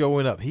to be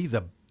showing up. He's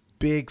a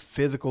big,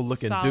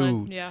 physical-looking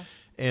dude. Yeah.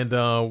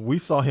 And we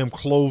saw him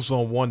close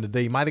on one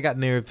today. He might have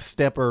gotten there a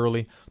step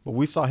early, but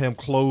we saw him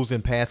close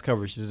in pass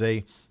coverage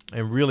today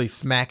and really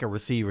smack a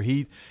receiver.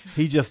 He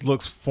just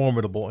looks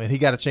formidable, and he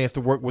got a chance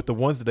to work with the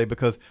ones today,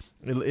 because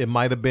it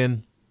might have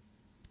been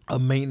a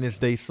maintenance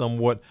day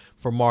somewhat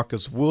for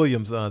Marcus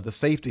Williams, the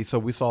safety. So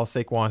we saw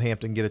Saquon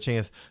Hampton get a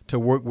chance to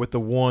work with the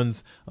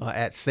ones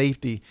at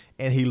safety,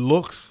 and he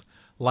looks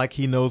like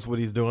he knows what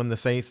he's doing. The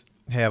Saints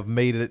have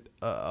made it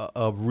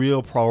a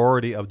real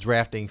priority of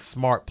drafting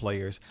smart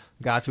players,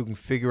 guys who can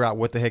figure out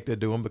what the heck they're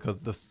doing, because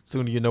the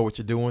sooner you know what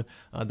you're doing,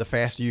 the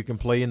faster you can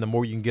play and the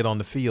more you can get on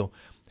the field.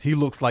 He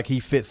looks like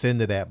he fits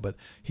into that, but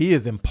he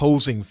is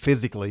imposing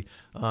physically.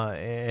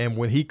 And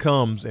when he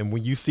comes and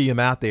when you see him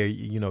out there,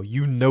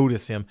 you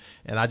notice him.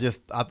 And I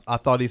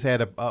thought he's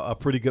had a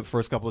pretty good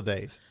first couple of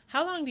days.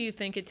 How long do you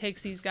think it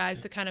takes these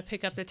guys to kind of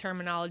pick up the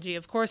terminology?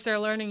 Of course, they're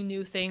learning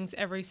new things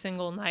every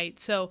single night,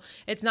 so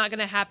it's not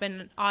going to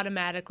happen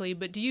automatically.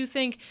 But do you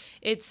think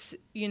it's,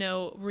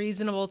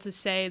 reasonable to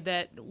say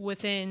that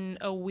within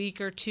a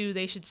week or two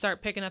they should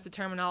start picking up the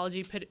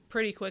terminology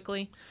pretty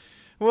quickly?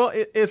 Well,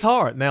 it's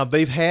hard. Now,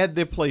 they've had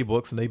their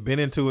playbooks, and they've been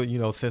into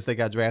it, since they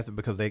got drafted,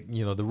 because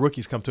the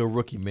rookies come to a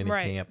rookie mini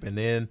camp, and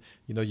then,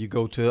 you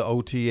go to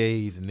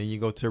OTAs, and then you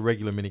go to a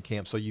regular mini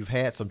camp. So you've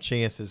had some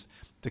chances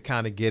to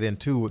kind of get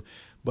into it.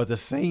 But the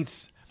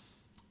Saints'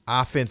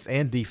 offense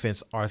and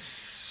defense are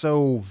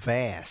so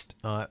vast,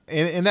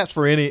 and that's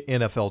for any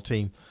NFL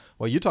team.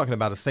 Well, you're talking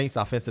about a Saints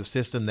offensive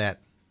system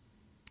that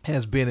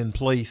has been in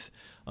place,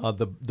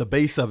 the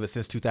base of it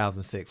since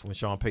 2006 when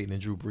Sean Payton and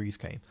Drew Brees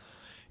came.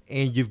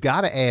 And you've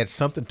got to add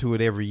something to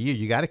it every year.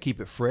 You got to keep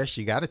it fresh.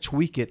 You got to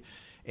tweak it.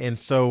 And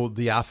so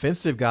the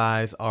offensive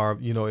guys are,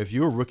 if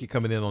you're a rookie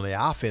coming in on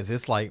the offense,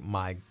 it's like,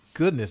 my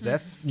goodness,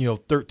 that's,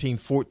 13,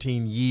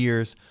 14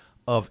 years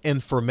of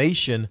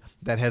information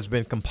that has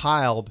been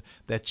compiled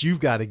that you've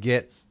got to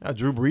get. Now,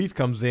 Drew Brees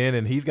comes in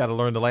and he's got to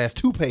learn the last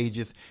 2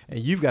 pages, and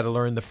you've got to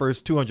learn the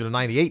first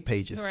 298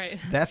 pages. Right.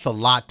 That's a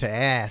lot to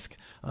ask.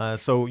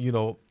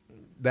 So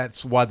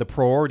that's why the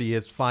priority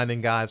is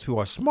finding guys who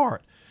are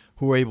smart,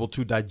 who are able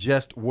to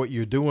digest what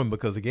you're doing,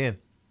 because, again,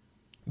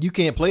 you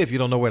can't play if you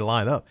don't know where to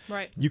line up.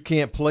 Right. You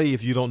can't play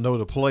if you don't know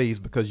the plays,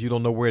 because you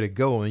don't know where to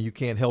go, and you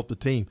can't help the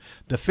team.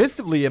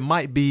 Defensively, it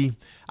might be,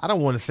 I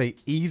don't want to say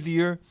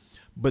easier,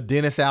 but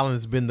Dennis Allen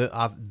has been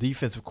the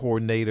defensive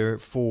coordinator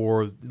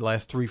for the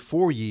last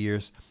 3-4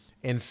 years,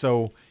 and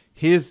so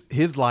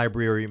his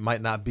library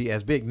might not be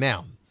as big.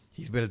 Now,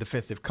 he's been a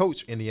defensive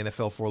coach in the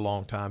NFL for a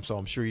long time, so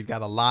I'm sure he's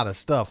got a lot of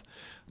stuff.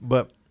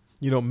 But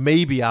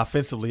maybe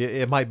offensively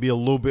it might be a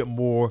little bit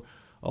more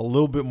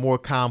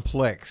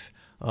complex.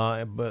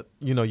 But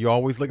you're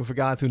always looking for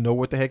guys who know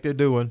what the heck they're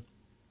doing,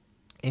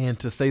 and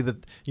to say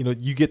that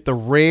you get the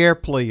rare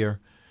player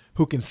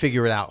who can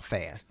figure it out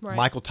fast. Right.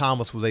 Michael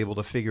Thomas was able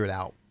to figure it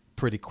out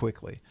pretty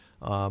quickly.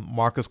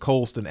 Marcus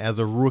Colston, as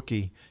a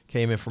rookie,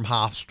 came in from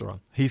Hofstra.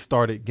 He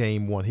started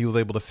game 1. He was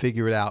able to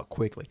figure it out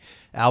quickly.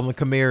 Alvin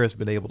Kamara has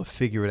been able to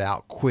figure it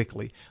out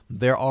quickly.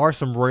 There are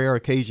some rare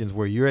occasions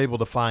where you're able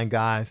to find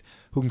guys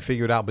who can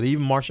figure it out. But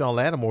even Marshawn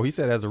Lattimore, he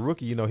said as a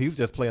rookie, he was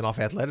just playing off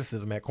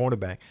athleticism at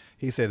cornerback.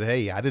 He said,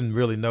 hey, I didn't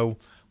really know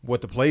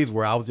what the plays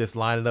were. I was just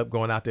lining up,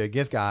 going out there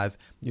against guys,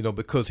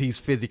 because he's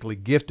physically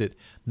gifted.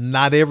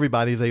 Not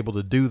everybody's able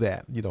to do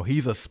that.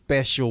 He's a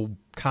special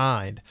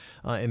kind.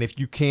 And if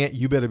you can't,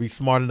 you better be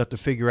smart enough to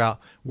figure out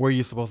where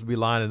you're supposed to be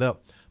lining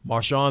up.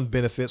 Marshawn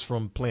benefits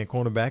from playing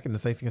cornerback, and the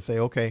Saints can say,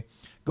 okay,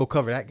 go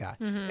cover that guy,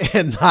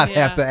 and not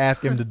have to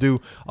ask him to do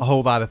a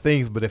whole lot of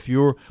things. But if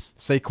you're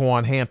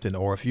Saquon Hampton,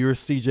 or if you're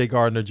C.J.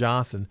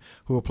 Gardner-Johnson,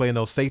 who are playing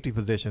those safety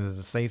positions,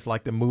 the Saints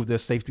like to move their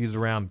safeties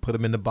around and put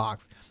them in the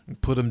box and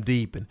put them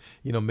deep, and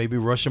maybe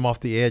rush them off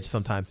the edge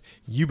sometimes.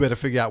 You better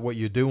figure out what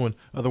you're doing,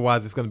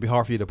 otherwise it's going to be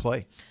hard for you to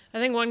play. I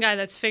think one guy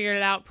that's figured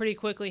it out pretty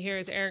quickly here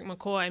is Eric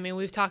McCoy. I mean,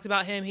 we've talked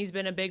about him. He's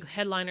been a big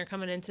headliner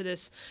coming into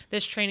this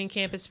training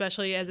camp,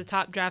 especially as a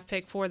top draft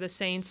pick for the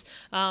Saints.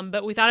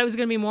 But we thought it was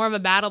going to be more of a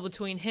battle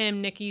between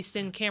him, Nick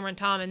Easton, Cameron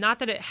Tom. And not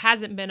that it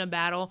hasn't been a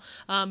battle,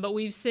 but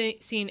we've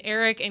seen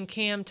Eric and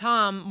Cam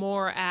Tom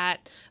more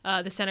at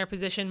the center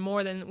position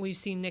more than we've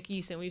seen Nick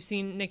Easton. We've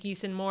seen Nick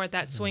Easton more at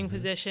that swing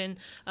position.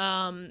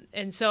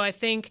 And so I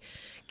think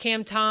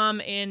Cam Tom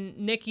and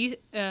Eric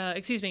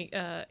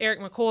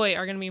McCoy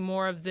are going to be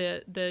more of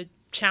the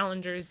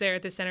challengers there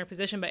at the center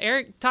position. But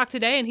Eric talked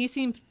today, and he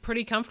seemed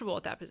pretty comfortable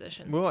at that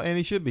position. Well, and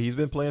he should be. He's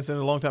been playing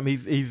center a long time.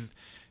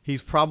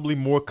 He's probably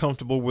more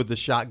comfortable with the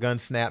shotgun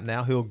snap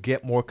now. He'll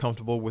get more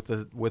comfortable with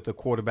the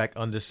quarterback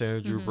under center.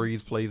 Drew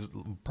Brees plays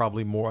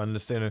probably more under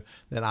center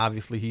than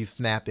obviously he's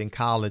snapped in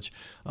college.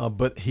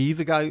 But he's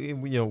a guy,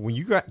 when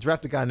you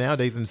draft a guy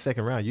nowadays in the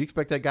second round, you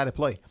expect that guy to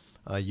play.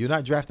 You're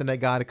not drafting that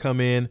guy to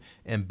come in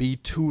and be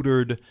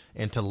tutored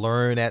and to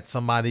learn at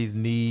somebody's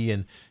knee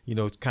and,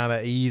 kind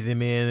of ease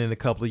him in a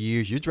couple of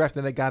years. You're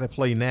drafting that guy to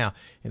play now.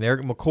 And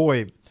Eric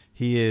McCoy,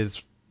 he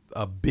is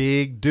a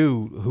big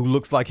dude who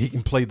looks like he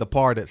can play the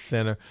part at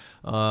center.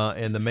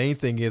 And the main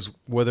thing is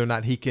whether or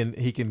not he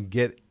can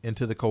get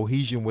into the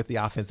cohesion with the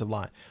offensive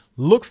line.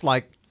 Looks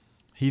like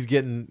he's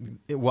getting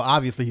 – well,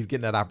 obviously he's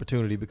getting that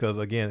opportunity because,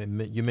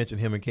 again, you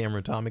mentioned him and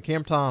Cameron Tom. And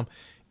Cam Tom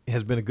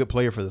has been a good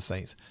player for the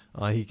Saints.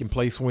 He can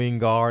play swing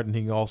guard and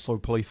he can also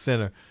play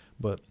center.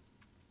 But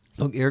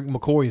look, Eric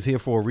McCoy is here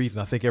for a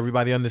reason. I think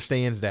everybody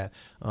understands that.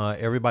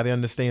 Everybody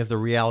understands the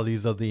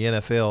realities of the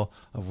NFL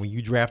of when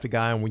you draft a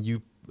guy and when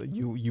you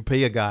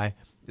pay a guy,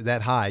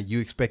 that high, you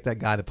expect that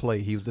guy to play.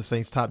 He was the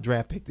Saints' top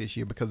draft pick this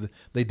year because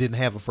they didn't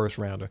have a first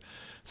rounder.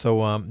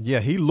 So,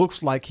 he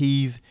looks like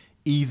he's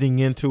easing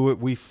into it.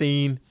 We've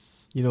seen,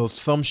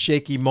 some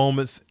shaky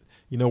moments,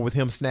 with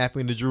him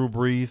snapping to Drew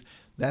Brees.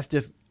 That's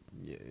just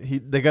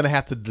they're going to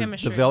have to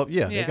develop.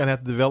 Yeah, they're going to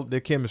have to develop their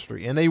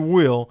chemistry, and they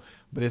will.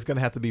 But it's going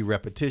to have to be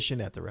repetition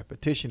after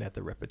repetition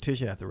after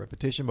repetition after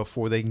repetition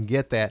before they can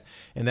get that,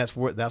 and that's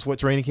what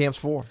training camp's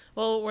for.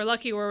 Well, we're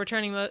lucky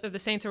the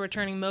Saints are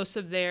returning most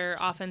of their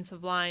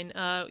offensive line.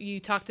 You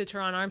talked to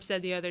Teron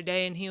Armstead the other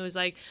day, and he was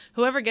like,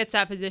 whoever gets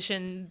that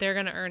position, they're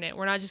going to earn it.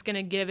 We're not just going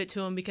to give it to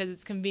them because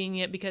it's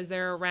convenient, because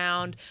they're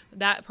around.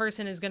 That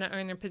person is going to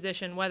earn their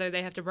position, whether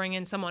they have to bring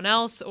in someone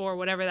else or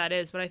whatever that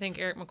is. But I think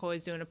Erik McCoy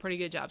is doing a pretty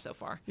good job so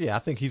far. Yeah, I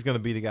think he's going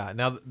to be the guy.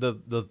 Now,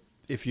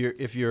 if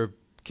you're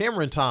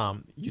Cameron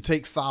Tom, you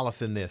take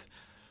solace in this.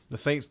 The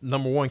Saints,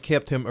 number one,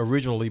 kept him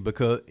originally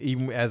because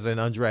even as an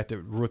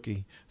undrafted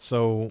rookie.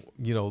 So,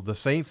 the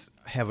Saints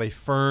have a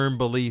firm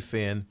belief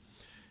in,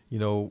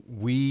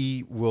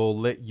 we will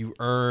let you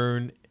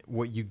earn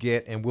what you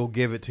get and we'll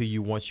give it to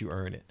you once you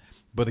earn it.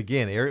 But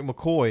again, Erik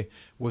McCoy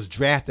was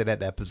drafted at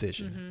that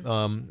position.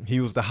 Mm-hmm. He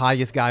was the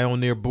highest guy on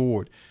their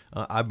board.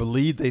 I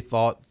believe they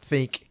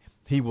think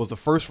he was a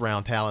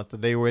first-round talent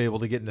that they were able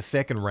to get in the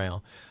second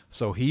round.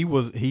 So he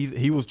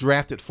was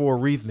drafted for a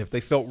reason. If they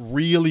felt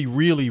really,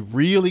 really,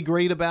 really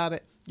great about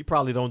it, you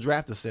probably don't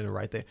draft a center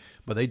right there.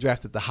 But they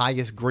drafted the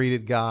highest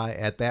graded guy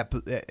at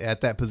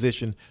that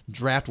position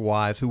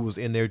draft-wise who was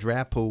in their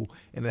draft pool,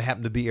 and it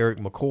happened to be Erik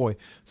McCoy.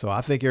 So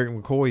I think Erik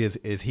McCoy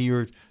is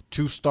here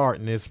to start,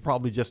 and it's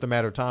probably just a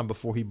matter of time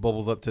before he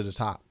bubbles up to the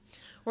top.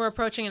 We're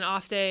approaching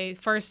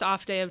first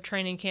off day of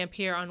training camp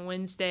here on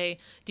Wednesday.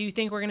 Do you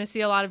think we're going to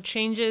see a lot of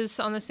changes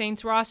on the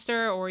Saints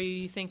roster, or are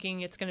you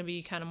thinking it's going to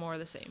be kind of more of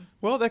the same?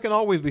 Well, there can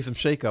always be some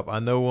shakeup. I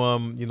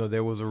know,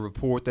 there was a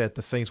report that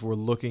the Saints were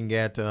looking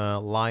at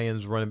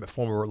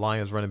former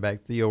Lions running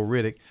back Theo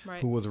Riddick,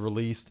 who was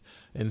released.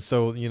 And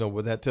so,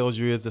 what that tells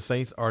you is the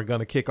Saints are going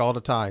to kick all the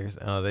tires.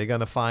 They're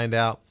going to find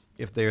out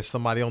if there's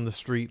somebody on the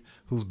street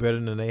who's better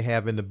than they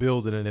have in the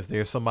building, and if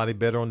there's somebody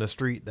better on the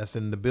street that's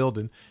in the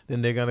building,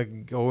 then they're going to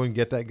go and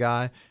get that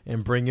guy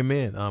and bring him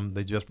in.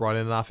 They just brought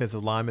in an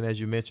offensive lineman, as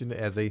you mentioned,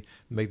 as they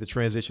make the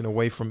transition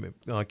away from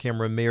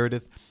Cameron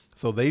Meredith.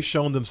 So they've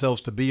shown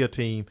themselves to be a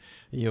team,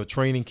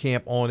 training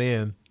camp on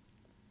in.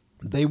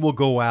 They will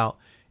go out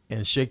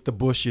and shake the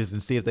bushes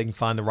and see if they can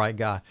find the right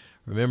guy.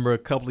 Remember a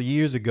couple of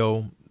years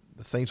ago,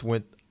 the Saints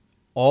went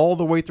all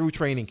the way through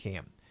training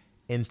camp.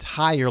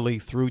 Entirely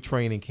through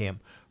training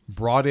camp,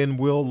 brought in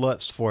Will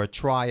Lutz for a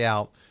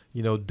tryout,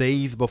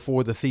 days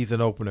before the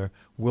season opener.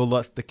 Will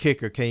Lutz, the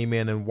kicker, came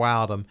in and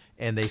wowed them,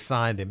 and they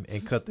signed him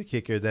and cut the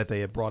kicker that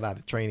they had brought out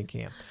of training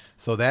camp.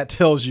 So that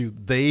tells you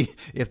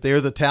if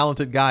there's a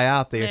talented guy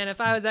out there. Man,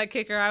 if I was that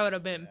kicker, I would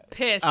have been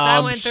pissed.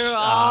 I went through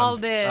all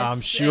this.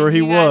 I'm sure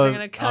he was.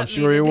 I'm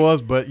sure he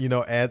was. But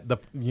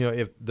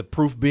if the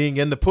proof being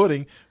in the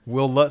pudding,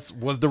 Will Lutz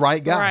was the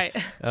right guy.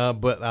 Right.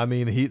 But I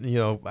mean,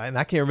 and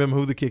I can't remember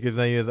who the kicker's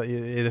name is.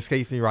 It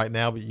escapes me right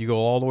now. But you go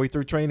all the way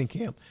through training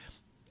camp.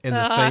 And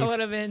the Saints, I would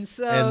have been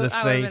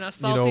a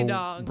salty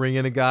dog. Bring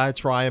in a guy,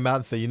 try him out,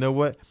 and say, you know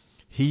what?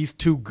 He's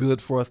too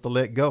good for us to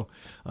let go.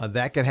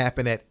 That can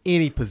happen at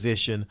any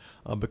position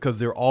because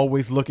they're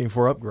always looking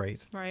for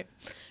upgrades. Right.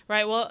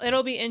 Well,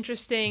 it'll be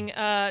interesting.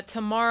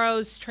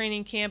 Tomorrow's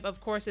training camp,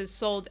 of course, is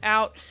sold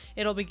out.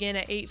 It'll begin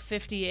at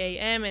 8:50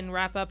 a.m. and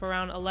wrap up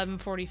around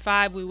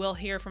 11:45. We will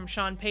hear from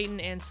Sean Payton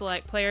and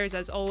select players,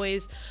 as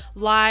always,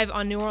 live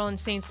on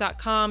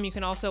NewOrleansSaints.com. You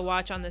can also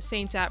watch on the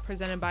Saints app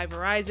presented by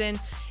Verizon.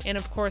 And,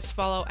 of course,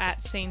 follow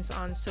 @Saints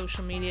on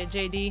social media.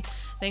 JD,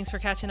 thanks for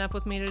catching up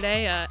with me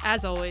today.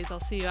 As always, I'll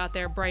see you out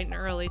there bright and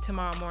early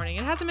tomorrow morning.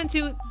 It hasn't been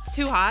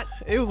too hot.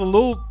 It was a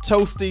little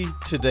toasty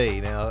today.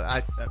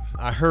 Now,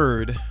 I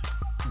heard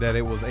that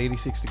it was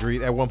 86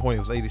 degrees. At one point, it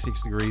was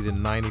 86 degrees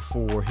and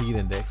 94 heat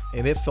index,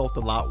 and it felt a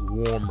lot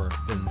warmer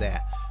than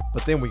that.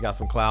 But then we got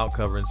some cloud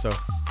covering. So,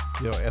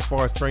 as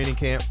far as training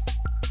camp,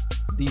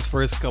 these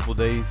first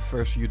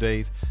few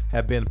days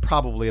have been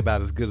probably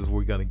about as good as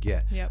we're going to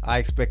get. Yep. I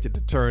expect it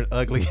to turn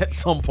ugly at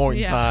some point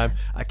in time.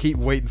 I keep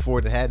waiting for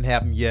it. It hadn't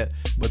happened yet,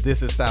 but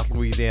this is South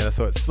Louisiana,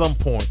 so at some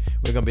point,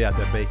 we're going to be out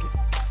there baking.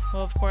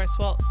 Well, of course.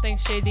 Well,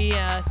 thanks,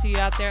 JD. See you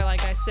out there,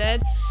 like I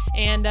said.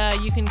 And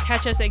you can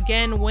catch us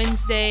again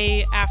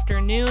Wednesday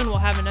afternoon. We'll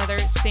have another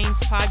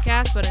Saints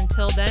podcast. But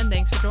until then,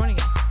 thanks for joining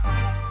us.